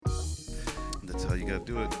you gotta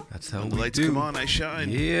do it. That's how when we the lights do. come on, I shine.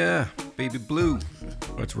 Yeah, baby blue.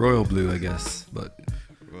 Or it's royal blue, I guess, but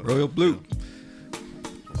royal blue.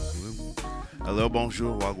 Hello,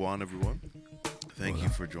 bonjour, wagwan, everyone. Thank you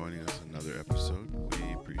for joining us another episode.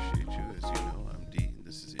 We appreciate you. As you know, I'm Dee, and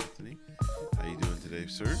this is Anthony. How you doing today,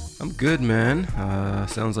 sir? I'm good, man.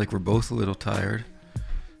 Sounds like we're both a little tired.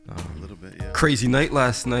 A little bit, yeah. Crazy night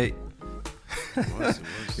last night. It was.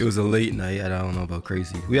 It was a late night. I don't know about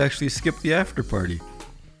crazy. We actually skipped the after party,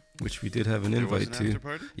 which we did have an invite to. After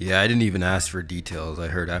party? Yeah, I didn't even ask for details. I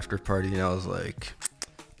heard after party, and I was like,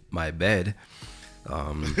 my bad.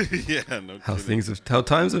 Yeah, no How kidding. how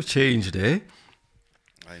times have changed, eh?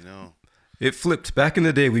 I know. It flipped. Back in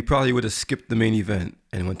the day, we probably would have skipped the main event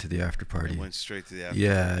and went to the after party. Went straight to the after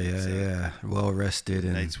Yeah, party. yeah. Well rested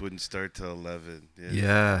and Nights wouldn't start till 11.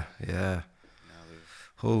 yeah. Now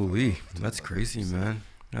Holy, that's crazy, man.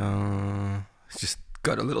 It's just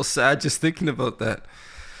got a little sad just thinking about that.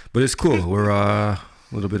 But it's cool. We're a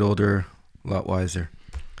little bit older, a lot wiser.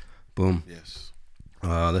 Boom. Yes.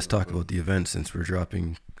 Let's talk about the event since we're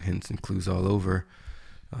dropping hints and clues all over.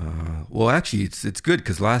 Well, actually, it's good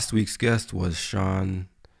because last week's guest was Sean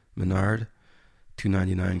Menard,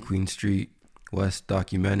 299 Queen Street West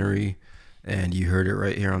documentary, and you heard it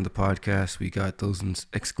right here on the podcast. We got those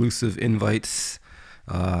exclusive invites.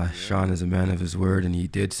 Sean is a man of his word, and he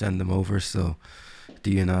did send them over. So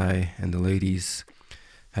Dee and I and the ladies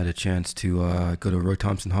had a chance to go to Roy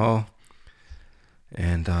Thomson Hall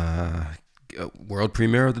and world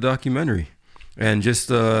premiere of the documentary. And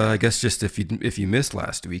just I guess just if you missed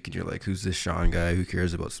last week and you're like, who's this Sean guy? Who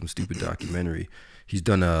cares about some stupid documentary? His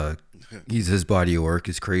body of work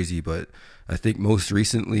is crazy, but I think most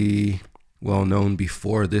recently well known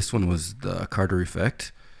before this one was the Carter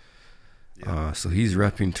Effect. So he's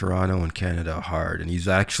repping Toronto and Canada hard, and he's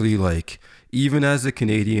actually like, even as a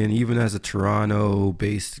Canadian, even as a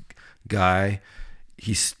Toronto-based guy,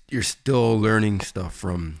 you're still learning stuff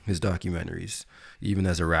from his documentaries. Even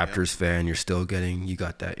as a Raptors fan, you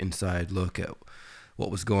got that inside look at what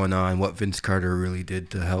was going on, what Vince Carter really did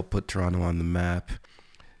to help put Toronto on the map.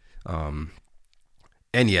 And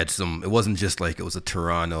he had it wasn't just like it was a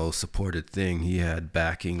Toronto supported thing. He had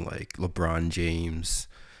backing like LeBron James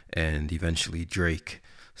and eventually Drake.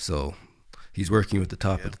 So he's working with the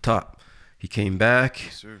top of the top. He came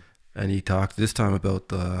back and he talked this time about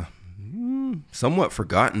the somewhat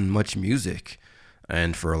forgotten MuchMusic,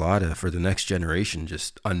 and for the next generation,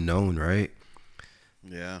 just unknown, right?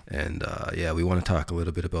 Yeah. And we want to talk a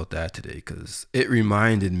little bit about that today because it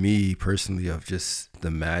reminded me personally of just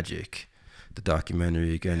the magic. The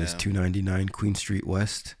documentary again is 299 Queen Street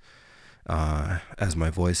West. As my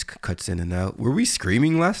voice cuts in and out, were we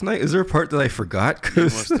screaming last night? Is there a part that I forgot? You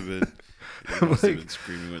must have been. You must have been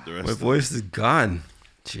screaming with the rest. My voice is gone.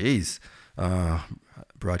 Jeez,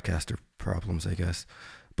 broadcaster problems, I guess.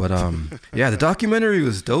 But the documentary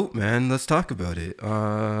was dope, man. Let's talk about it.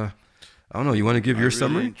 I don't know. You want to give your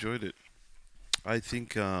summary? I enjoyed it. I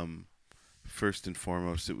think first and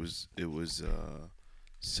foremost, it was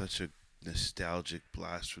such a nostalgic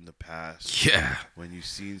blast from the past. Yeah. When you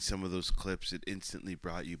seen some of those clips, it instantly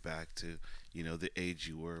brought you back to the age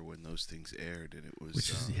you were when those things aired, and it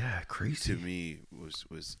was crazy. To me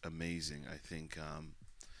was amazing. I think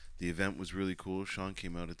the event was really cool. Sean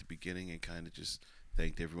came out at the beginning and kind of just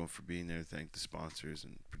thanked everyone for being there, thanked the sponsors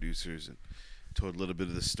and producers, and told a little bit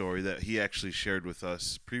of the story that he actually shared with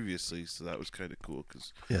us previously. So that was kind of cool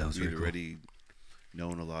because we'd already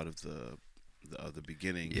known a lot of the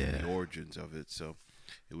beginning, the origins of it. So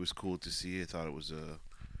it was cool to see. I thought it was a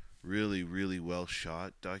really, really well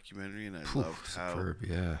shot documentary, and I loved how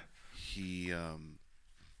he. I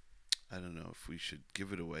don't know if we should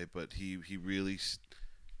give it away, but he really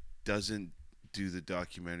doesn't do the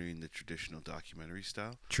documentary in the traditional documentary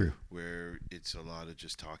style. True. Where it's a lot of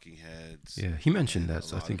just talking heads. Yeah, he mentioned that,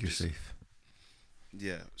 so I think you're safe.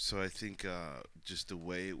 Yeah, so I think just the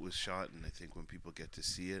way it was shot, and I think when people get to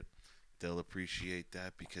see it, they'll appreciate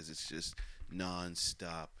that because it's just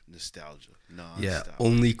non-stop nostalgia. Yeah,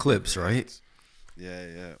 only clips, right?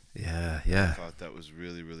 Yeah. Yeah. I thought that was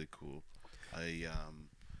really, really cool.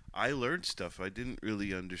 I learned stuff. I didn't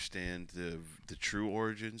really understand the true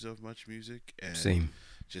origins of MuchMusic, and Same.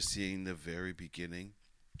 Just seeing the very beginning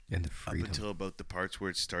and the freedom up until about the parts where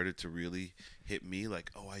it started to really hit me,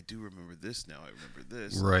 like, oh, I do remember this now. I remember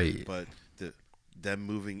this. Right. But them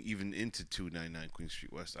moving even into 299 Queen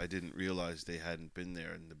Street West, I didn't realize they hadn't been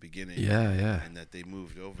there in the beginning. Yeah. And that they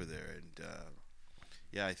moved over there,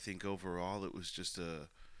 and I think overall it was just a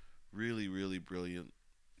really, really brilliant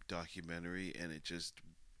documentary, and it just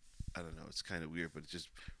I don't know, it's kind of weird, but it just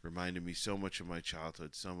reminded me so much of my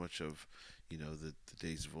childhood, so much of, the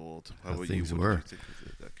days of old. How How about you? things What did you were. think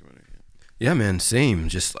of the documentary? Yeah, man, same.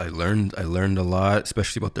 Just I learned a lot,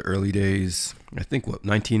 especially about the early days. I think what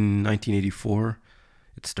 1984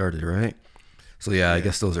 it started, right? So yeah, I Yeah.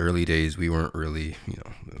 guess those early days we weren't really,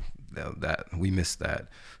 that we missed that.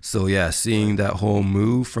 So yeah, seeing Right. that whole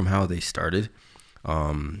move from how they started,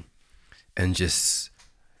 um, and just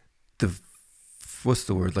the what's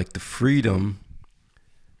the word, like the freedom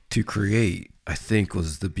to create, I think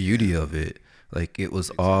was the beauty Yeah. of it. Like it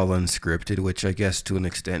was all Exactly. unscripted, which I guess to an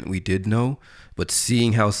extent we did know, but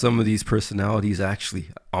seeing how some of Mm. these personalities actually,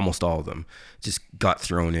 almost all of them, just got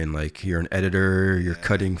thrown in. Like you're an editor, you're Yeah.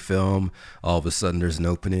 cutting film, all of a sudden there's an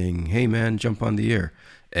opening. Hey man, jump on the air.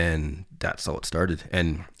 And that's how it started.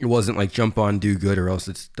 And it wasn't like jump on, do good, or else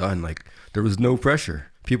it's done. Like there was no pressure.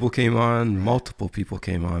 People came on, Right. multiple people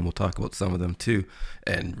came on. We'll talk about some of them too,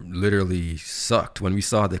 and literally sucked when we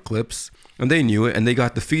saw the clips. And they knew it, and they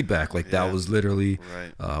got the feedback. Like that Yeah. was literally,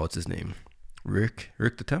 Right. what's his name? Rick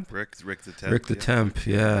the Temp? Rick the Rick Temp. the Yep. Temp, Rick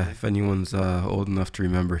the yeah. Ability. If anyone's old enough to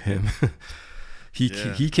remember him,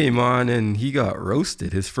 Yeah. he came on and he got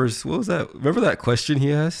roasted. His first, what was that? Remember that question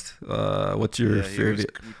he asked? What's your Yeah. He was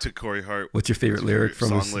favorite? to Corey Hart. What's your What's favorite your lyric favorite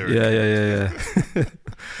from song his? lyric? Yeah, yeah.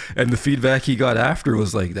 And the feedback he got after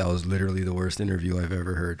was like that was literally the worst interview I've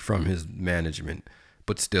ever heard from his management.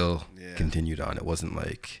 But still Yeah. continued on. It wasn't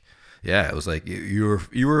like, yeah, it was like you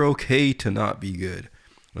were okay to not be good.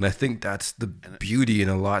 And I think that's the And beauty in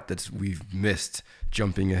a lot that's we've missed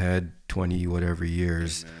jumping ahead 20 whatever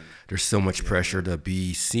years. amen. There's so much Yeah. pressure Yeah. to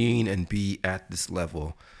be seen and be at this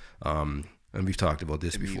level. And we've talked about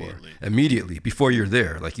this before. Immediately. Immediately, before you're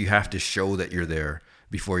there, like you have to show that you're there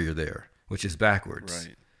before you're there, which is backwards.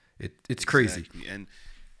 Right. It's crazy. Exactly. And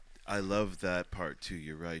I love that part too.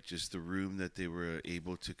 You're right. Just the room that they were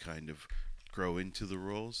able to kind of grow into the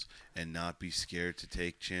roles and not be scared to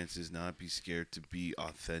take chances, not be scared to be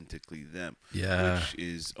authentically them, Yeah. which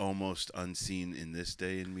is almost unseen in this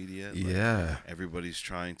day in media. Like Yeah. everybody's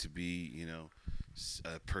trying to be,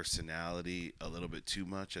 a personality a little bit too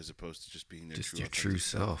much as opposed to just being their Just true your true authentic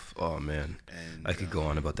self. Oh man. I And could go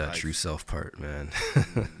on about that I true self part, man.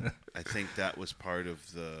 I think that was part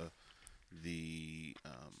of the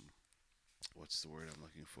what's the word I'm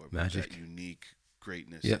looking for? But that Magic. unique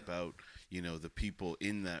greatness Yeah. about the people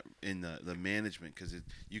in the management, because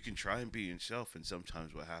you can try and be yourself, and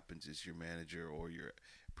sometimes what happens is your manager or your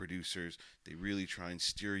producers, they really try and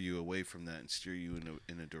steer you away from that and steer you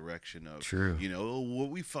in a direction of True. oh, what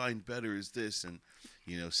we find better is this, and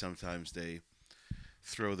sometimes they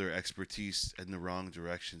throw their expertise in the wrong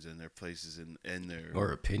directions and their places and their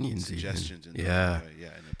Or opinions even. suggestions in the Yeah. wrong way.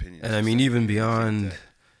 Yeah, and opinions. And I mean, even Exactly. And I think beyond that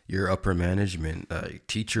your upper management,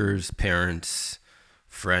 teachers, parents,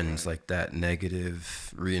 friends, right, like that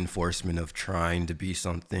negative reinforcement of trying to be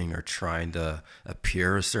something or trying to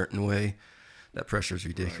appear a certain way, that pressure is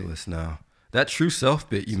right, ridiculous now. That true self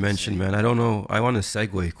bit you it's mentioned, insane. man, I don't know. I want to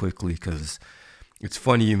segue quickly because it's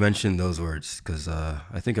funny you mentioned those words because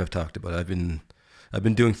I think I've talked about it. I've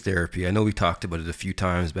been doing therapy. I know we talked about it a few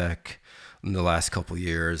times back in the last couple of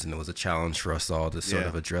years, and it was a challenge for us all to sort Yeah,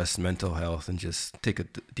 of address mental health and just take a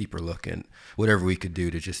deeper look at whatever we could do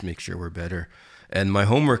to just make sure we're better. And my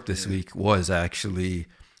homework this yeah. week was actually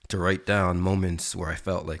to write down moments where I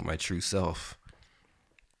felt like my true self.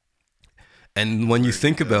 And when you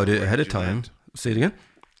think about it Where ahead did of you time, land? say it again.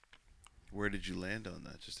 Where did you land on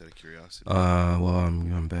that? Just out of curiosity. Well,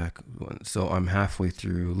 I'm back. So I'm halfway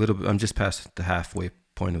through a little bit. I'm just past the halfway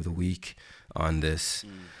point of the week on this, Mm,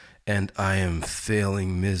 and I am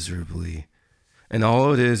failing miserably. And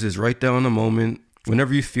all it is write down a moment.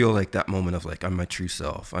 Whenever you feel like that moment of like, I'm my true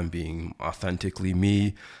self, I'm being authentically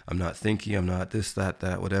me, I'm not thinking, I'm not this, that,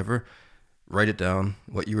 whatever. Write it down,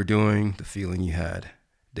 what you were doing, the feeling you had,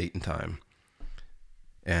 date and time.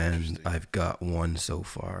 And interesting. I've got one so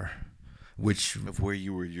far, which Of where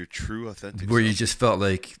you were your true authentic where you self. just felt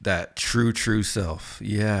like that true self.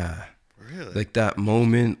 Yeah. Really Like that interesting.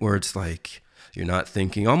 moment where it's like you're not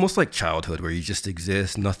thinking, almost like childhood where you just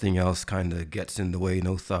exist, nothing else kind of gets in the way,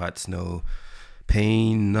 no thoughts, no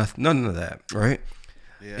pain, nothing, none of that, right?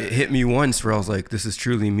 Yeah, It hit yeah. me once where I was like, this is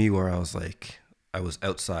truly me, where I was like, I was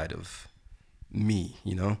outside of me,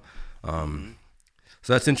 you know? Hmm. Um,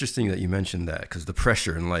 so that's interesting that you mentioned that because the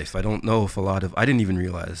pressure in life, I don't know if I didn't even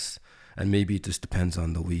realize, and maybe it just depends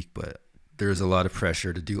on the week, but there's a lot of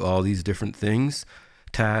pressure to do all these different things,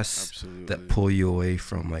 tasks that Absolutely. pull you away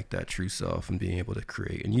from like that true self and being able to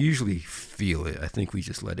create. And you usually feel it. I think we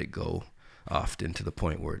just let it go often to the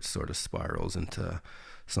point where it sort of spirals into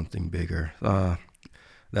something bigger.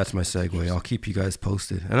 That's my That's segue. I'll interesting. keep you guys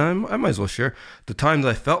posted, and I might as well share the times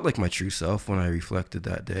I felt like my true self when I reflected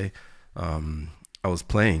that day. I was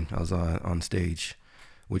playing. I was on stage,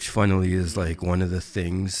 which funnily is like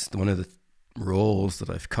Mm, one of the roles that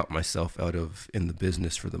I've cut myself out of in the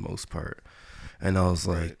business for the most part. And I was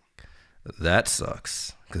like, right. that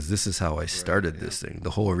sucks because this is how I Right. started Yeah. this thing.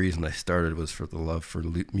 The whole reason I started was for the love for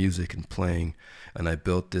music and playing, and I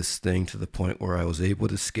built this thing to the point where I was able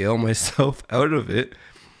to scale myself out of it.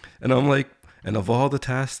 And I'm like, and of all the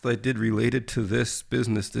tasks I did related to this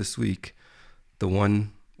business this week, the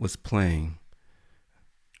one was playing.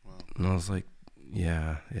 Well. And I was like,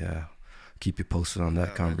 yeah, yeah. Keep you posted on that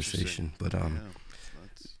Yeah. Interesting. conversation. But Yeah.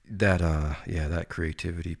 That's that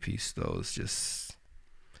creativity piece though is just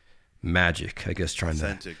magic. I guess trying to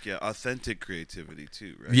authentic. Yeah. Authentic creativity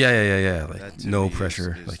too. Right. yeah. That Like to no me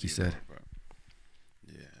pressure, is like you the said. important part.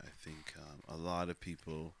 Yeah. I think a lot of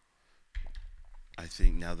people. I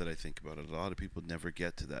think now that I think about it, a lot of people never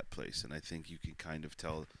get to that place, and I think you can kind of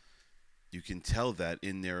tell. You can tell that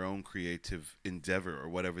in their own creative endeavor or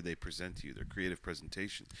whatever they present to you, their creative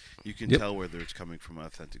presentation. You can Yep. tell whether it's coming from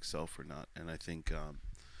authentic self or not. And I think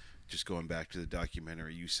just going back to the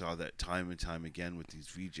documentary, you saw that time and time again with these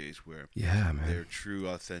VJs where Yeah, man. their true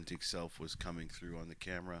authentic self was coming through on the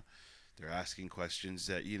camera. They're asking questions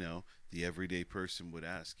that, the everyday person would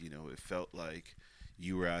ask. It felt like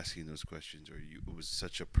you were asking those questions, or it was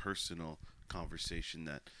such a personal conversation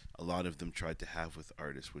that a lot of them tried to have with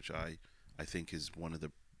artists, which I think is one of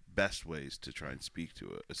the best ways to try and speak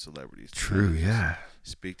to a celebrity is to kind True, of just yeah.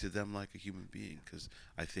 speak to them like a human being, because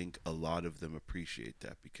I think a lot of them appreciate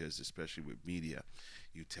that, because especially with media,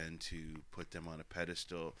 you tend to put them on a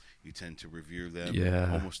pedestal, you tend to revere them,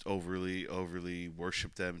 Yeah. almost overly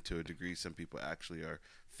worship them to a degree. Some people actually are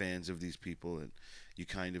fans of these people, and you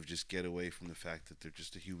kind of just get away from the fact that they're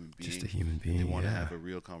just a human Just a being, human and they being, want to yeah. have a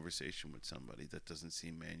real conversation with somebody that doesn't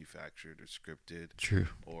seem manufactured or scripted True.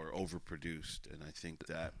 or overproduced. And I think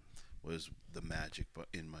that was the magic but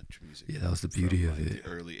in Much Music Yeah, that was the from beauty of like it. the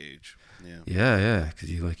early age. Yeah. Yeah. Because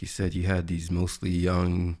like you said, you had these mostly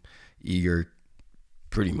young, eager,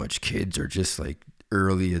 pretty much kids or just like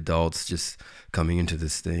early adults just coming into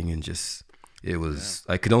this thing and just it Yeah. was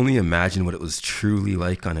I could only imagine what it was truly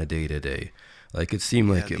like on a day to day. Like it seemed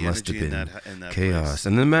Yeah, like it the must have energy in been that chaos. place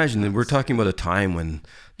And imagine that we're nuts. talking about a time when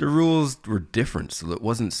the rules were different, so it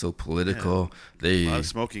wasn't so Yeah. political. A lot of They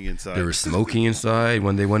smoking they inside. were smoking inside.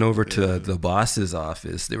 When they went over to Yeah. the boss's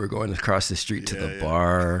office, they were going across the street to the Yeah, yeah.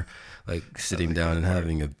 bar, like I sitting like down that and part.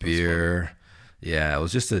 having a That was funny. beer. Yeah, it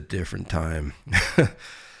was just a different time.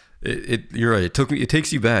 You're right. It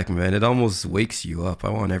takes you back, man. It almost wakes you up. I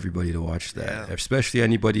want everybody to watch that, Yeah. especially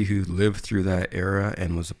anybody who lived through that era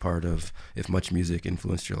and was a part of if much music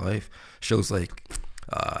influenced your life. Shows like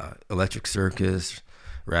Electric Circus,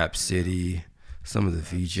 Rap Yeah. City, some of the Rap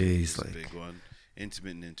City VJs, was a big like one.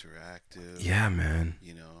 Intimate and interactive. yeah, man.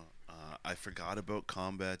 I forgot about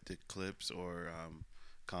combat clips or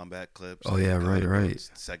combat clips. Oh I yeah, forgot right, about right,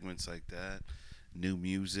 segments like that. New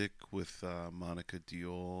music with Monica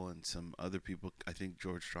Diol and some other people. I think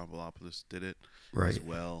George Stroumboulopoulos did it as right.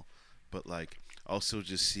 well. But like also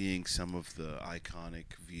just seeing some of the iconic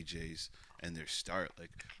VJs and their start.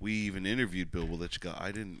 Like we even interviewed Bill Welichka.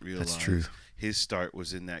 I didn't That's true. realize his start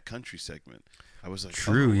was in that country segment. I was like,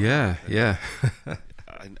 True. oh wow. Yeah, yeah.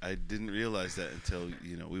 I didn't realize that until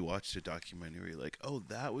we watched a documentary. Like, oh,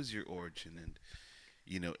 that was your origin, and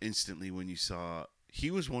instantly when you saw he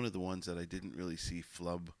was one of the ones that I didn't really see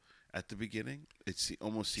flub at the beginning.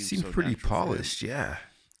 Almost seemed Seemed so pretty natural for him. polished. Yeah.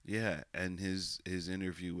 Yeah, and his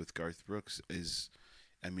interview with Garth Brooks is,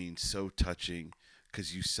 I mean, so touching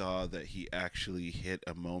because you saw that he actually hit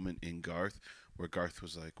a moment in Garth where Garth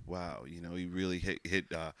was like, wow, he really hit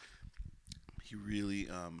he really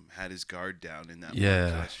had his guard down in that one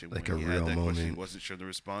Yeah, question like when a he had real that question. He moment. wasn't sure the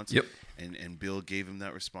response, Yep. and Bill gave him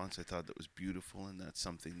that response. I thought that was beautiful, and that's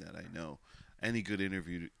something that I know any good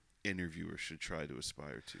interviewer should try to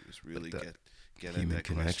aspire to is Like really that get at human that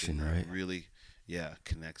question connection, that right? really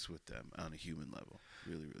connects with them on a human level.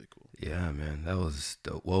 Really cool. Yeah, man, that was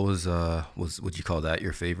dope. What was would you call that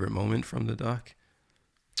your favorite moment from the doc?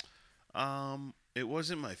 It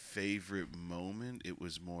wasn't my favorite moment. It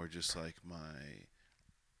was more just like my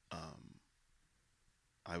um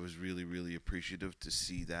I was really appreciative to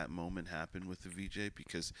see that moment happen with the VJ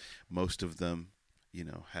because most of them,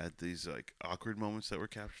 had these like awkward moments that were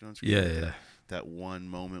captured on screen. Yeah, But yeah. that one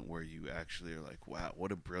moment where you actually are like, "Wow,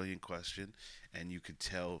 what a brilliant question," and you could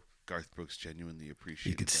tell Garth Brooks genuinely You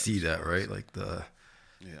appreciated could that see that, response. right? Like the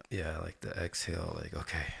Yeah. yeah, like the exhale. Like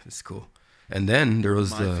okay, it's cool. And then there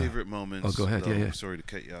was My the favorite oh, go moments, ahead. Yeah, though, yeah. sorry to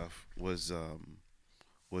cut you off, was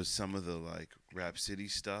was some of the like Rap City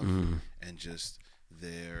stuff Mm. and just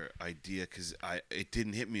their idea, because it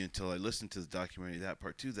didn't hit me until I listened to the documentary, that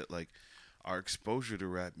part too, that like our exposure to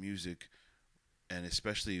rap music, and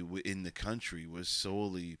especially in the country, was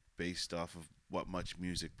solely based off of what Much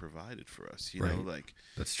Music provided for us. You know, Right. like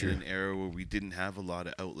That's in true. an era where we didn't have a lot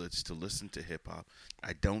of outlets to listen to hip hop,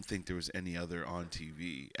 I don't think there was any other on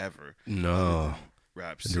TV ever other No. than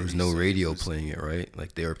Rap And there was City. no So it radio was playing it, right?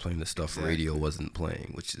 Like they were playing the stuff radio exactly, wasn't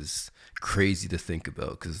playing, which is crazy to think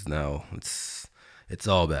about because now it's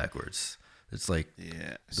all backwards. It's like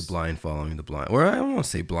yeah, the blind following the blind, or I don't want to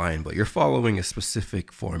say blind, but you're following a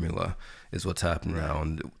specific formula is what's happening right, now,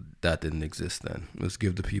 and that didn't exist then. It was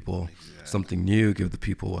give the people exactly, something new, give the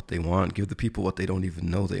people what they want, give the people what they don't even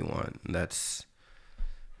know they want, and that's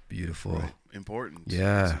beautiful. right. Important. It's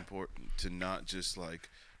Yeah, important to not just like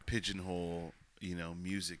pigeonhole,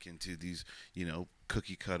 music into these,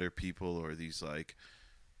 cookie cutter people, or these like,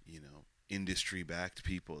 industry backed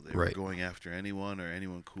people. They were right. going after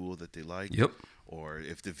anyone cool that they liked, Yep. or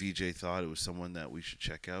if the VJ thought it was someone that we should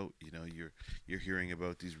check out, you're hearing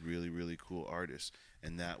about these really really cool artists,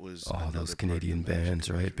 and that was All another those part of the Canadian magic bands,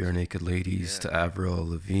 of right? Much Bare Music. Naked Ladies Yeah, to Avril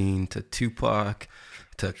Lavigne to Tupac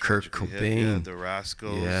to Kurt tragically hip. Yeah, Cobain. the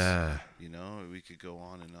Rascals. Yeah. We could go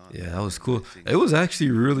on and on, Yeah, man. that was And cool. I think, It was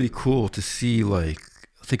actually really cool to see, like,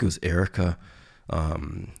 I think it was Erica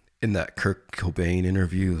in that Kurt Cobain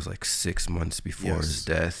interview. It was like 6 months before his yes,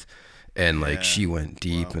 death. And, like, yeah, she went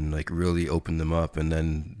deep wow, and, like, really opened them up. And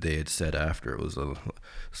then they had said after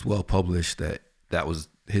it's well published that that was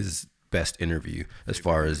his best interview as favorite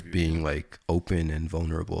far as interview. being, Yeah, like, open and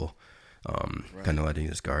vulnerable, kind right. of letting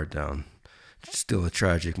his guard down. Still a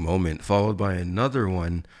tragic moment, followed by another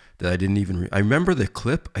one that I didn't even. I remember the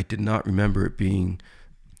clip. I did not remember it being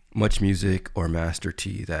Much Music or Master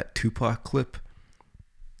T. That Tupac clip.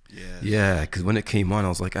 Yeah, Yes, because when it came on, I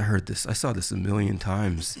was like, I heard this. I saw this a million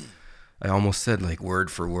times. I almost said like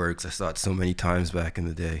word for word because I saw it so many times back in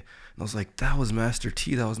the day. And I was like, that was Master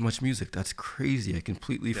T. That was Much Music. That's crazy. I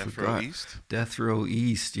completely Death Row forgot. East. Death Row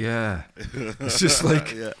East. Yeah. It's just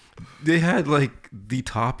like Yeah, they had like the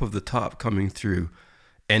top of the top coming through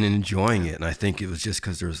and enjoying yeah, it. And I think it was just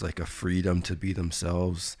because there was like a freedom to be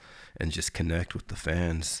themselves and just connect with the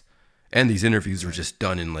fans. And these interviews were right, just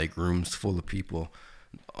done in like rooms full of people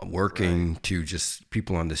right. working to just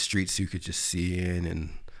people on the streets you could just see in, and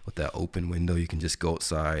with that open window you can just go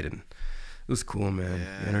outside, and it was cool, man. The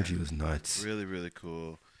Yeah, energy was nuts. really, really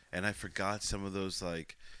cool. And I forgot some of those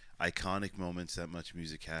like iconic moments that Much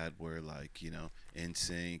Music had, where like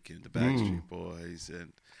NSYNC and the Mm. Backstreet Boys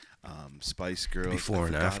and Spice Girls. I Before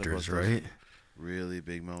and forgot about afters, those right? really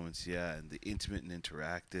big moments. Yeah, and the intimate and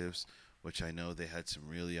interactives, which I know they had some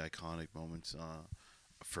really iconic moments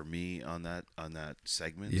for me on that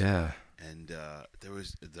segment. Yeah, And there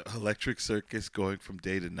was the Electric Circus going from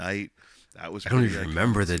day to night. That was I don't pretty even iconic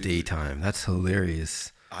remember the too. daytime. That's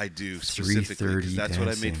hilarious. I do specifically because 3:30 that's what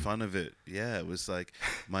I made dancing fun of it. Yeah, it was like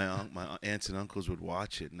my aunts and uncles would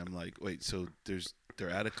watch it, and I'm like, wait, so they're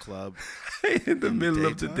at a club in the in the middle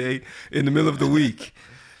of the daytime? day, in the middle of the week.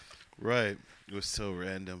 Right. It was so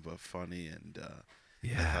random but funny, and I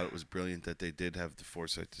Yeah, thought it was brilliant that they did have the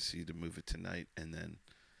foresight to move it tonight, and then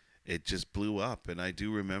it just blew up. And I do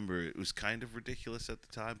remember it was kind of ridiculous at the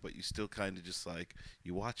time, but you still kind of just like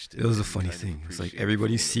you watched it it was a and you funny kind of thing. It's like appreciated it for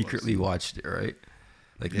everybody what it was. secretly watched it, right?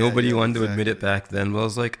 Like Yeah, nobody yeah, wanted to admit it exactly. back then, but I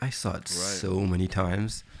was like, I saw it Right. so many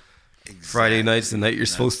times. Friday night's the Exactly. night you're And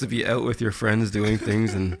supposed that's to be out with your friends doing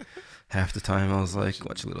things, and half the time I was like,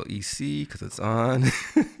 watch a little EC because it's on.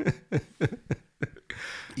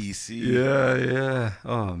 EC. Yeah, yeah.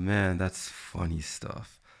 Oh man, that's funny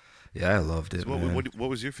stuff. Yeah, I loved So it, what, man. what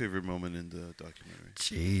was your favorite moment in the documentary?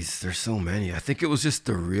 Jeez, there's so many. I think it was just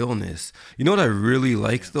the realness. You know what I really Yeah.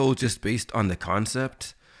 liked though, just based on the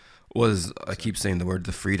concept, was I What's that? keep saying the word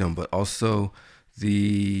the freedom, but also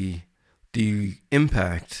the the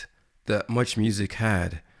impact that Much Music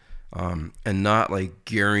had, and not like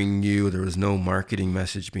gearing you. There was no marketing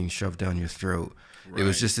message being shoved down your throat. It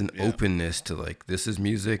was Right. just an Yeah. openness to like, this is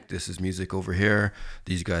music. This is music over here.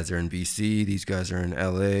 These guys are in BC. These guys are in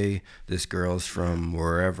LA. This girl's Yeah. from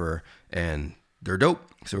wherever, and they're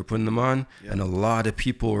dope. So we're putting them on, Yeah. and a lot of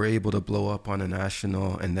people were able to blow up on a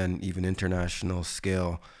national and then even international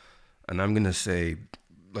scale. And I'm gonna say,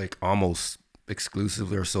 like almost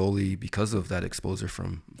exclusively or solely because of that exposure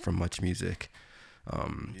from Much Music.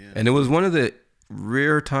 Yeah. And it was one of the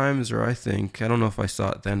rare times, or I don't know if I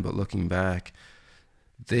saw it then, but looking back,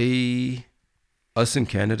 us in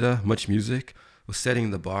Canada, Much Music was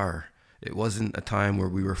setting the bar. It wasn't a time where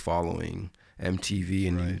we were following MTV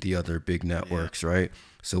and Right. the other big Yeah. networks, right?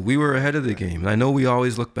 So we were ahead of the Right. game. And I know we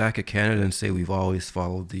always look back at Canada and say we've always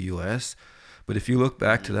followed the US, but if you look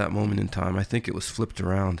back to Hmm. that moment in time, I think it was flipped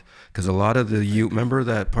around because a lot of the I you agree. remember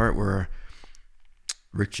that part where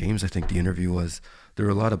Rick James, I think the interview was, there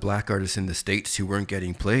were a lot of black artists in the States who weren't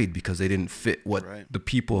getting played because they didn't fit what Right. the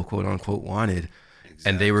people, quote unquote, wanted.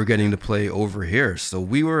 And they were Exactly. getting Yeah. to play over here. So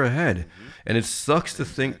we were ahead. Hmm. And it sucks to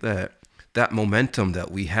think Exactly. that that momentum that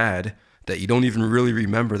we had, that you don't even really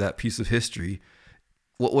remember that piece of history,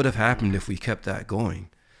 what would have Hmm. happened if we kept that going?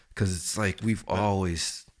 Because it's like we've But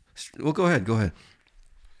always. Well, go ahead. Go ahead.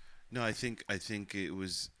 no, I think it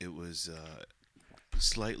was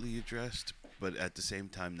slightly addressed, but at the same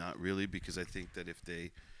time, not really, because I think that if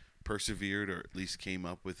they persevered or at least came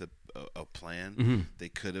up with a plan, Hmm. they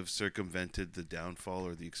could have circumvented the downfall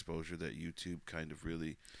or the exposure that YouTube kind of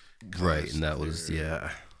really Right. And caused that was, their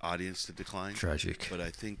yeah, audience to decline. tragic. But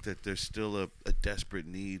I think that there's still a desperate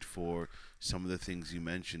need for some of the things you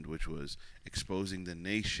mentioned, which was exposing the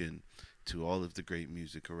nation to all of the great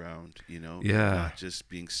music around, Yeah. not just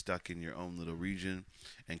being stuck in your own little region,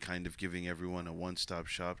 and kind of giving everyone a one stop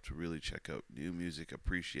shop to really check out new music,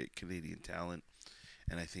 appreciate Canadian talent.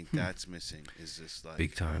 And I think that's missing, is this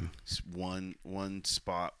Big like time. one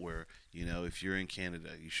spot where, if you're in Canada,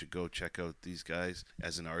 you should go check out these guys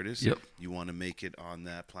as an artist. Yep. You want to make it on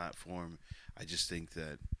that platform. I just think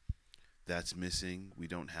that that's missing. We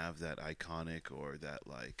don't have that iconic, or that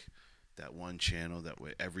one channel that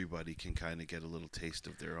way everybody can kind of get a little taste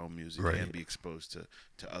of their own music and Right. be exposed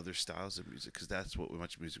to other styles of music, because that's what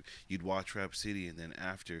much music you'd watch Rap City, and then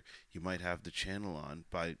after you might have the channel on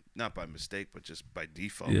by, not by mistake, but just by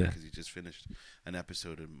default, Yeah. because you just finished an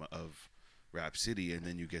episode of Rap City, and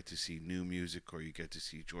then you get to see new music, or you get to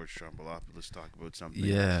see George Stroumboulopoulos talk about something,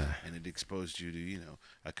 Yeah. and it exposed you to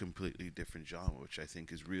a completely different genre, which I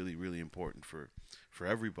think is really really important for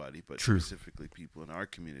everybody, but True. specifically people in our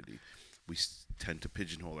community. We tend to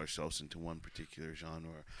pigeonhole ourselves into one particular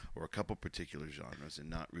genre or a couple particular genres, and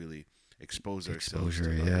not really expose ourselves to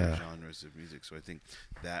Exposure. other Yeah. genres of music. So I think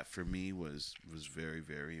that for me was very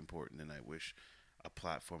very important, and I wish a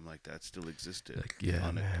platform like that still existed Like, yeah,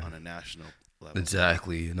 on a man. national level.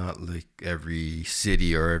 Exactly. Not like every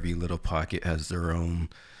city or every little pocket has their own.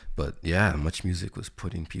 But yeah, much music was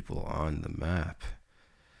putting people on the map.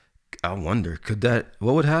 I wonder,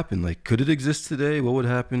 what would happen? Like, could it exist today? What would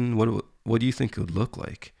happen? What do you think it would look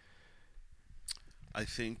like? I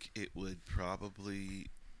think it would probably,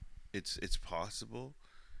 it's possible.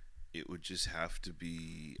 It would just have to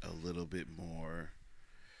be a little bit more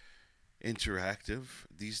interactive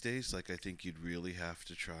these days. Like, I think you'd really have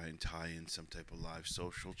to try and tie in some type of live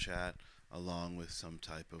social chat along with some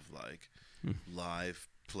type of like Hmm. live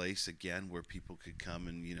place again, where people could come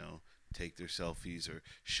and take their selfies or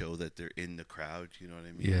show that they're in the crowd. You know what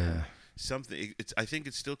I mean? Or Yeah, something. It's. I think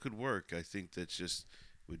it still could work. I think that's just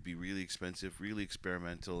would be really expensive, really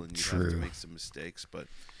experimental, and you'd have to true. make some mistakes. But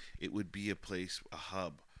it would be a place, a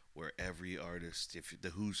hub where every artist, if the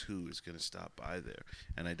who's who, is going to stop by there.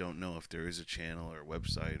 And I don't know if there is a channel or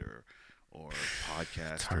website or It's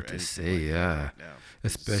podcast or hard to anything say, like that yeah. right now,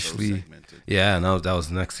 because it's so Especially, segmented. yeah, and that was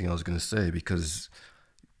the next thing I was gonna say because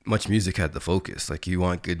much music had the focus. Like, you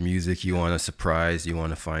want good music, you Yeah. want a surprise, you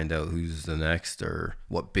want to find out who's the next or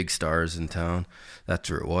what big stars in town. That's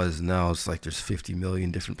where it was. Now it's like there's 50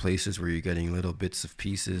 million different places where you're getting little bits of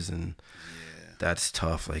pieces, and Yeah. that's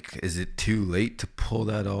tough. Like, is it too late to pull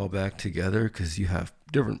that all back together? Because you have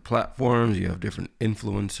different platforms, you have different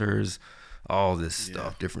influencers, all this Yeah.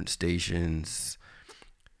 stuff, different stations.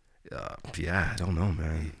 Yeah, I don't know,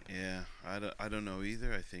 man. Yeah, I don't know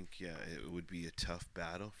either. I think, yeah, it would be a tough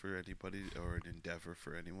battle for anybody, or an endeavor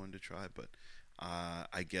for anyone to try. But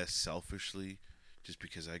I guess selfishly, just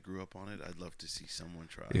because I grew up on it, I'd love to see someone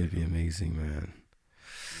try. It would be amazing, man. Hmm.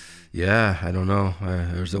 Yeah, I don't know.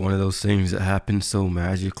 There's one of those things that happens so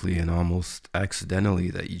magically and almost accidentally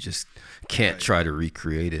that you just can't Right. try to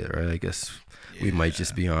recreate it, right? I guess we might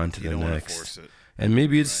just Yeah. be on to You the don't want to next. force it. And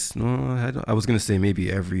maybe Right. it's no, I was gonna say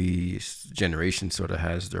maybe every generation sort of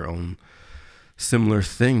has their own similar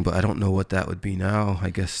thing, but I don't know what that would be now. I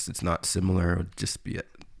guess it's not similar. It would just be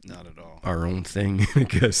Not at all. our own thing, I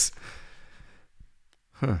guess.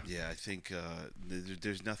 Huh. Yeah, I think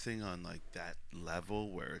there's nothing on like that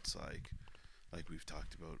level where it's like we've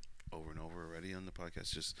talked about over and over already on the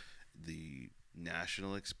podcast. Just the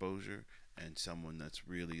national exposure, and someone that's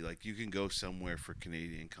really like, you can go somewhere for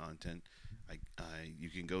Canadian content. You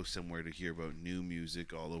can go somewhere to hear about new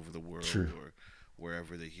music all over the world, True. or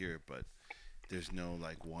wherever they hear it, but there's no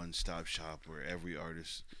like one stop shop where every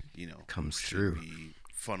artist Comes should through. be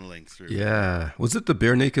funneling through. Yeah. Was it the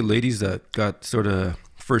Bare Naked Ladies that got sort of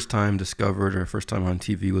first time discovered or first time on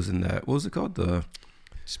TV was in that? What was it called? The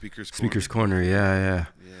Speaker's Corner. Yeah.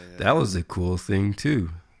 That was a cool thing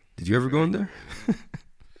too. Did you ever go in there?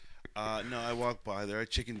 No, I walked by there. I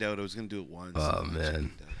chickened out. I was going to do it once. Oh,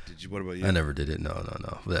 man. Did you? What about you? I never did it. No.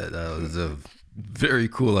 That was a very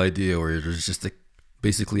cool idea where there's just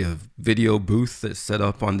basically a video booth that's set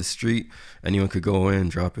up on the street. Anyone could go in,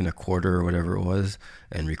 drop in a quarter or whatever it was,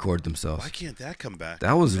 and record themselves. Why can't that come back?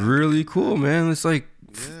 That was really cool, man. It's like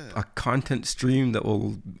a content stream that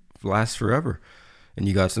will last forever. And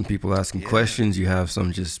you got some people asking questions. You have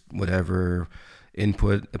some just whatever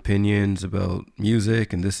input, opinions about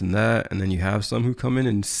music and this and that. And then you have some who come in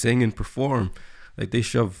and sing and perform. Like they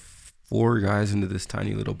shove 4 guys into this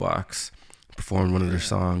tiny little box, performed one of their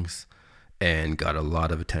songs, and got a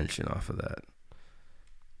lot of attention off of that.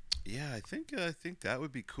 Yeah, I think that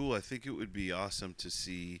would be cool. I think it would be awesome to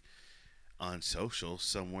see on social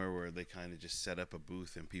somewhere where they kind of just set up a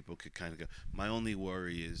booth and people could kind of go. My only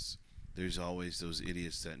worry is there's always those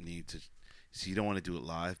idiots that need to. So you don't want to do it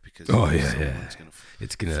live because someone's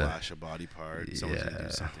gonna flash a body part. Someone's gonna do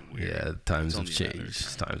something weird. Yeah, times have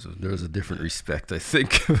changed. There was a different respect, I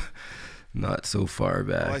think. Not so far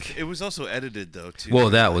back. It was also edited though too. Well,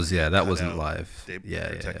 that wasn't live. They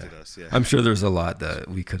protected us. Yeah, I'm sure there's a lot that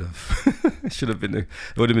we could have. It would have been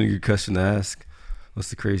a good question to ask. What's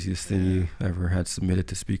the craziest thing you ever had submitted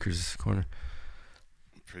to Speaker's Corner?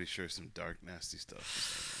 I'm pretty sure some dark, nasty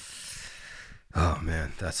stuff. Oh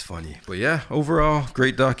man, that's funny. But yeah, overall,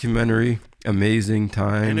 great documentary, amazing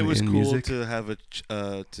time. And it was in cool music. to have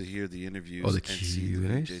to hear the interviews. Oh, the and see the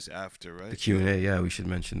DJs after, right? The Q&A, yeah, we should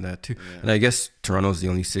mention that too. Yeah. And I guess Toronto's the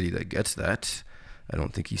only city that gets that. I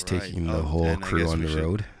don't think he's taking the whole crew on the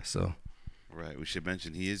road. So. Right, we should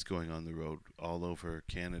mention he is going on the road all over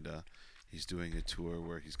Canada. He's doing a tour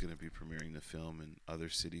where he's going to be premiering the film in other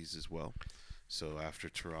cities as well. So after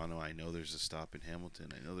Toronto, I know there's a stop in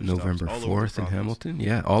Hamilton. I know there's November 4th in Hamilton.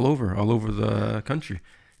 Yeah, all over the country.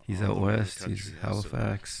 He's out west. He's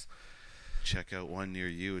Halifax. So check out one near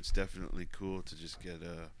you. It's definitely cool to just get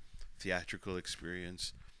a theatrical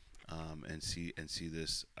experience, and see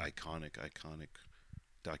this iconic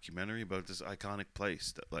documentary about this iconic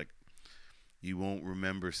place that like you won't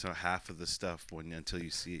remember half of the stuff until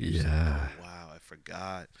you see it. You're like, oh, wow, I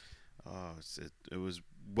forgot. Oh, it was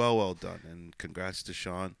well done, and congrats to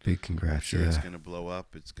Sean. Big congrats. I'm sure it's gonna blow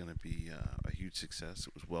up. It's gonna be a huge success.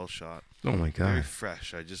 It was well shot. Oh my god, very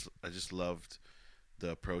fresh. I just loved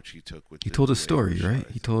the approach he took with. He told a story, right?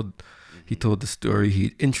 He told the story.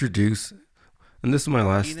 He introduced, and this is my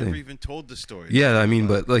last thing. He never even told the story. Yeah, I mean,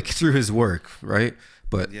 but like through his work, right?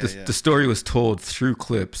 But the story was told through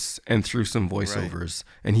clips and through some voiceovers,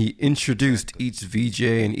 and he introduced each VJ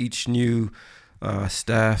and each new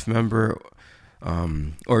staff member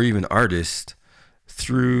or even artist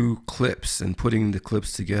through clips and putting the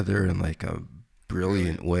clips together in like a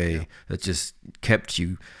brilliant way that just kept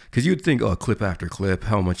you, because you'd think, oh, clip after clip,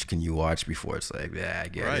 how much can you watch before it's like, I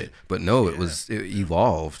get it. But no, it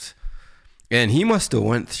evolved, and he must have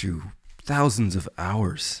went through thousands of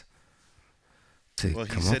hours to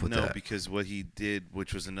come up with that. Because what he did,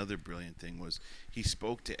 which was another brilliant thing, was he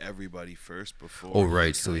spoke to everybody first before. Oh,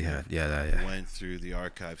 right. So he had, went through the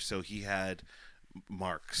archive. So he had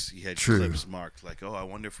marks. He had clips marked. Like, oh, I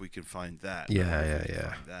wonder if we can find that.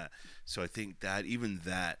 That. So I think that even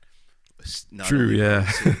that, not only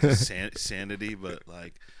sanity, but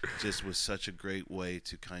like just was such a great way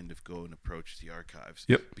to kind of go and approach the archives.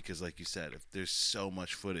 Yep. Because like you said, if there's so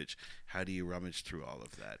much footage, how do you rummage through all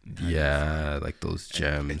of that? Like those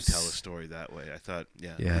gems. And tell a story that way. I thought,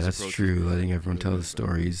 that's true. Letting everyone tell the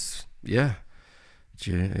stories. Yeah.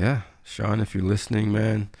 Sean, if you're listening,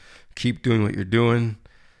 man, keep doing what you're doing.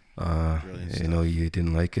 I know you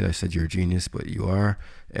didn't like it. I said you're a genius, but you are.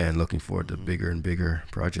 And looking forward to bigger and bigger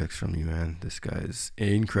projects from you, man. This guy is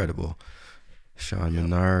incredible. Sean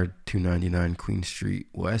Menard, 299 Queen Street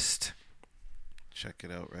West. Check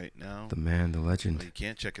it out right now. The man, the legend. Well, you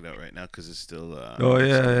can't check it out right now because it's still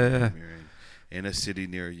in a city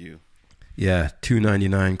near you. Yeah,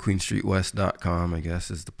 299queenstreetwest.com, I guess,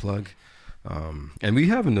 is the plug. And we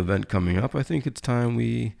have an event coming up. I think it's time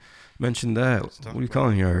we mention that. What are you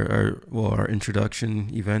calling here? Our introduction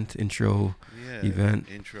event, intro,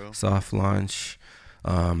 soft launch,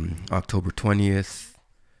 October 20th.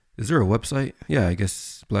 Is there a website? Yeah, I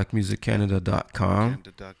guess blackmusiccanada.com.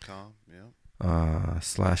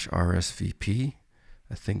 /RSVP.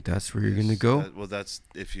 I think that's where you're gonna go. That's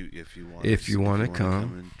if you want. If you want to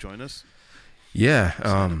come and join us. Yeah,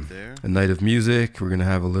 there. a night of music. We're gonna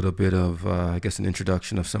have a little bit of, I guess, an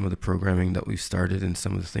introduction of some of the programming that we've started and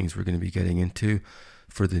some of the things we're gonna be getting into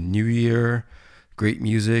for the new year. Great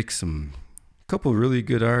music, some couple really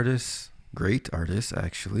good artists, great artists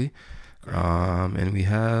actually. And we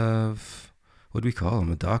have, what do we call him?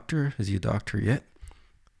 A doctor? Is he a doctor yet?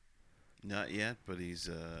 Not yet, but he's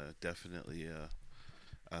definitely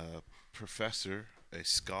a professor, a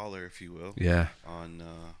scholar, if you will. Yeah. On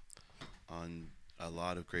a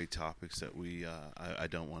lot of great topics that I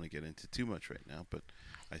don't want to get into too much right now, but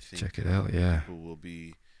I think Check it out. Yeah. people will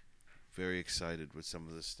be very excited with some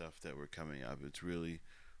of the stuff that we're coming up. It's really,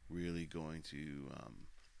 really going to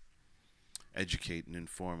educate and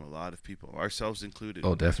inform a lot of people, ourselves included.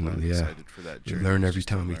 Oh, definitely. I'm Yeah. excited for that We journey. learn every Just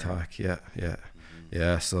to time we learn. talk. Yeah. Yeah. Mhm.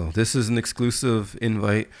 Yeah. So this is an exclusive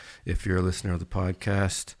invite. If you're a listener of the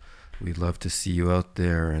podcast, we'd love to see you out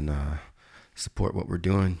there and support what we're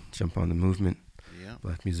doing. Jump on the movement. Yeah.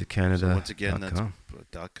 Black Music Canada. So once again, that's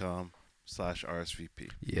 .com/RSVP.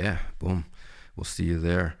 Yeah. Boom. We'll see you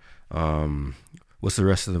there. What's the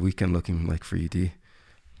rest of the weekend looking like for you, D?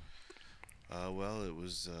 Well, it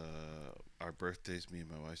was our birthdays, me and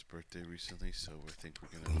my wife's birthday recently, so we think we're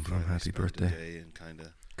Boom, gonna boom, finally happy spend birthday. a day and kind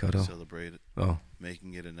of Cuddle. celebrate it, Oh.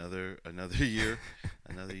 making it another year,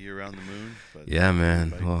 another year around the moon. But Yeah,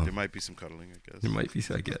 man. Well, there might be some cuddling, I guess. there might be,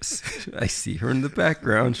 I guess. I see her in the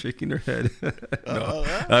background shaking her head. No,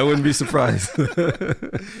 I wouldn't be surprised.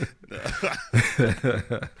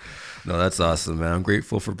 No, that's awesome, man. I'm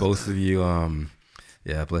grateful for both of you.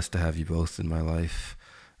 Yeah, blessed to have you both in my life.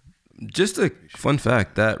 Just a fun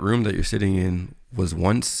fact, that room that you're sitting in was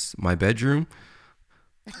once my bedroom.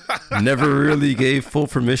 Never really gave full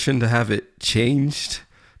permission to have it changed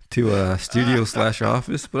to a studio /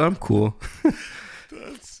 office, but I'm cool.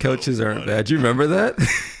 Couches aren't bad. Do you remember that?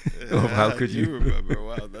 Oh, how could you? remember?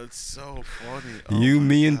 Wow, that's so funny. Oh You, my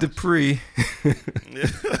me, and gosh. Dupree. Man,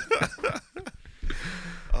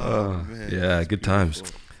 Yeah, that's good times.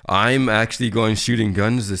 beautiful. I'm actually going shooting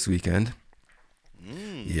guns this weekend.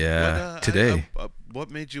 Yeah, today. What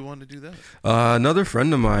made you want to do that? Another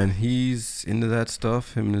friend of mine, he's into that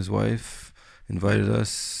stuff. Him and his wife invited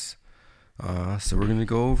us. So we're going to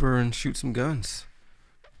go over and shoot some guns.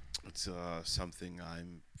 It's something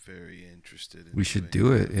I'm very interested in. We should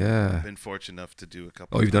doing. do it, yeah. I've been fortunate enough to do a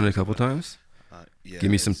couple. Oh, you've done it a times, couple but, times? Yeah, Give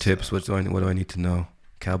me some it's, tips. What do I need to know?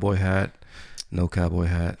 Cowboy hat? No cowboy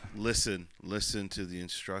hat? Listen to the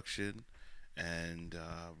instruction, and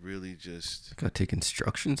really just. Gotta take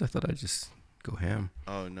instructions? I thought I'd just go ham.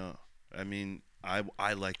 Oh no, I mean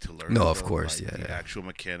I like to learn. No, of though, course, like, yeah, the yeah. actual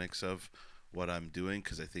mechanics of what I'm doing,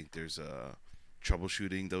 because I think there's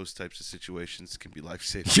troubleshooting those types of situations can be life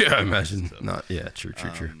saving. Yeah, I imagine. So, Not, yeah, true.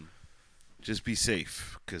 Just be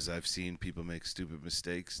safe, because I've seen people make stupid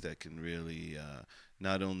mistakes that can really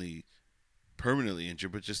not only permanently injure,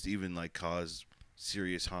 but just even like cause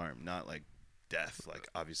serious harm. Not like death, like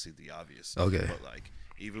obviously the obvious. Okay. But like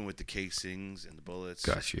even with the casings and the bullets.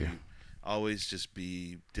 Got just you. Always just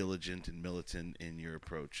be diligent and militant in your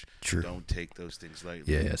approach. True. Don't take those things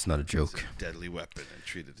lightly. Yeah, it's not a It's joke. a deadly weapon and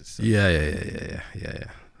treat it as such. Yeah.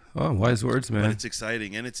 Oh, wise words, man. But it's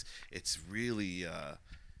exciting, and it's really.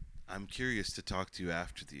 I'm curious to talk to you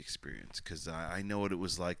after the experience, because I know what it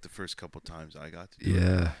was like the first couple times I got to do it.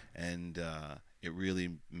 Yeah. And it really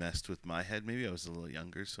messed with my head. Maybe I was a little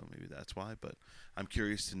younger, so maybe that's why. But I'm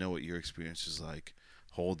curious to know what your experience is like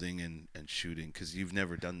holding and shooting, because you've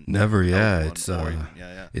never done. Never, yeah. one It's or even-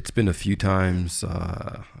 yeah. It's been a few times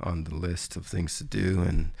on the list of things to do,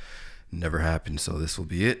 and never happened. So this will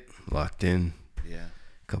be it. Locked in. Yeah.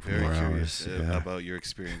 Couple Very more curious hours. Yeah. about your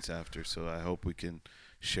experience after. So I hope we can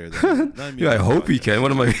share that. No, I mean, Yeah, I on the hope he podcast. can.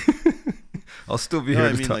 What am I? I'll still be No, here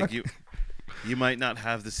I to mean, talk. like you might not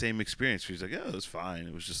have the same experience. Where he's like, yeah, it was fine.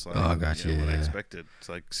 It was just like, Oh, gotcha, what I yeah. expected. It's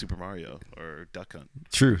like Super Mario or Duck Hunt.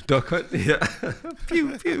 True. Duck hunt. Yeah.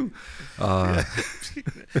 Pew pew.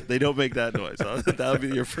 They don't make that noise. That'll be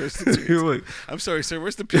your first experience. Wait. I'm sorry, sir.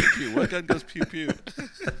 Where's the pew pew? What gun goes pew pew?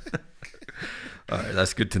 All right,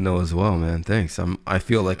 that's good to know as well, man. Thanks. I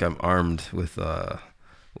feel like I'm armed with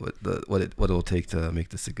what it'll take to make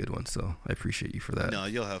this a good one. So I appreciate you for that. No,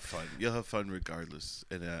 you'll have fun. You'll have fun regardless,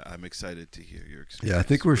 and I'm excited to hear your experience. Yeah, I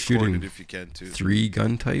think we're Record shooting it if you can too. 3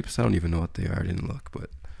 gun types. I don't even know what they are. I didn't look, but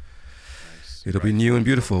Nice. it'll be new and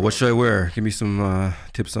beautiful. What should I wear? Give me some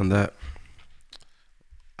tips on that.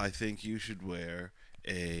 I think you should wear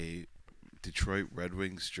a Detroit Red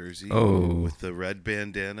Wings jersey with the red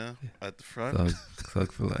bandana at the front.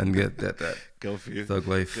 And get that Go for your Thug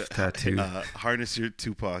Life tattoo. harness your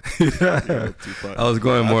Tupac. Yeah. Tupac. I was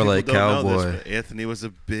going A lot more of like people don't know this, cowboy. but Anthony was a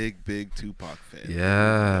big Tupac fan.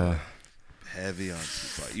 Yeah. heavy on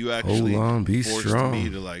Tupac. You actually Hold on, be forced strong. me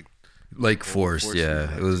to Forced,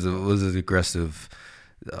 yeah. It was an aggressive.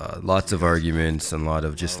 Lots of arguments and a lot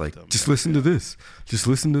of just listen to this. Just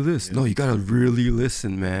listen to this. Yeah. No, you gotta really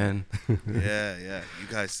listen, man. Yeah. You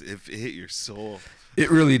guys, it hit your soul.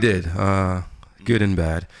 It really did. Good and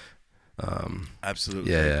bad.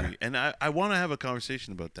 Absolutely. Yeah. And I want to have a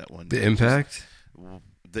conversation about that one. The impact.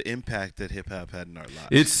 The impact that hip hop had in our lives.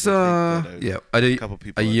 It's a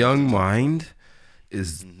young mind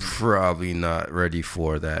is probably not ready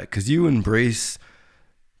for that because you embrace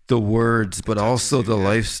the words, but also the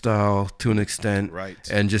lifestyle to an extent, right?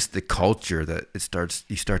 And just the culture that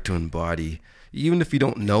you start to embody. Even if you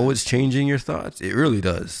don't know it's changing your thoughts, it really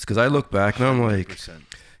does. Because I look back and I'm like, 100%.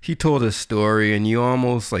 He told a story, and you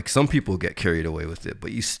almost like some people get carried away with it,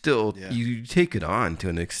 but you still you take it on to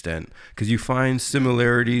an extent because you find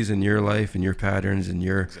similarities in your life and your patterns and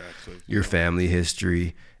your family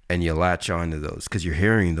history. And you latch on to those because you're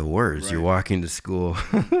hearing the words. Right. You're walking to school.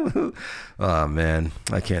 Oh, man.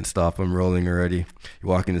 I can't stop. I'm rolling already. You're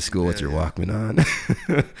walking to school with your Walkman on.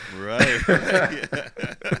 Right.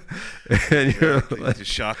 And you're like, the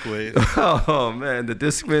shockwave. Oh, man. The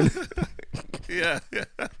Discman. Yeah.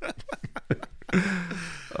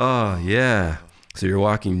 Oh, yeah. So you're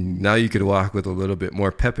walking. Now you could walk with a little bit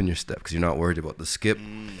more pep in your step because you're not worried about the skip.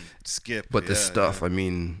 But the stuff, I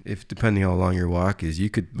mean, if depending how long your walk is, you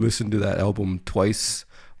could listen to that album twice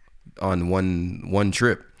on one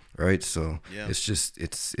trip, right? So it's just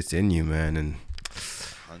it's in you, man. And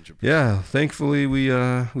 100%. Yeah, thankfully we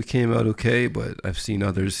came out okay, but I've seen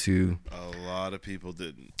others who a lot of people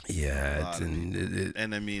didn't. Yeah,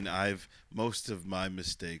 and I mean, most of my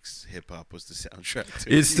mistakes, hip hop was the soundtrack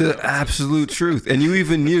to. It's the absolute truth. And you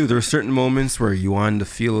even knew there were certain moments where you wanted to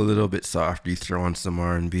feel a little bit softer, you throw on some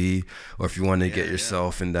R&B, or if you want to get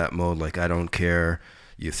yourself in that mode, like I don't care,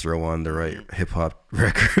 you throw on the right hip hop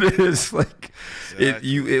record. It's like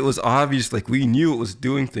it was obvious, like we knew it was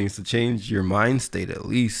doing things to change your mind state at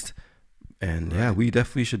least. And we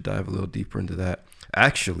definitely should dive a little deeper into that.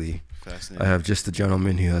 Actually, I have just a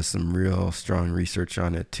gentleman who has some real strong research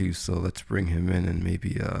on it too, so let's bring him in and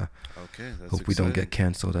maybe hope we don't get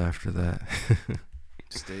canceled after that.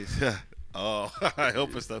 I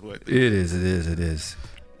hope it's not what it is.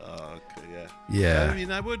 Okay, yeah. I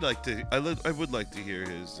mean, I would like to hear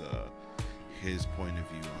his point of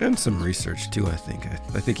view and some research too. I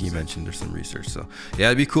think he mentioned there's some research, so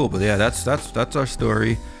it'd be cool. But that's our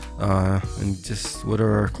story. And just what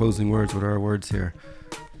are our closing words? What are our words here?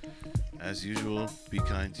 As usual, be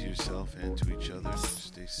kind to yourself and to each other.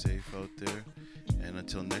 Stay safe out there. And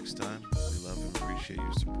until next time, we love and appreciate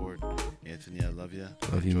your support. Anthony, I love you.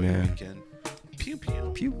 Love you, man. Enjoy your weekend. Pew,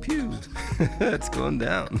 pew. Pew, pew. It's going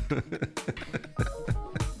down.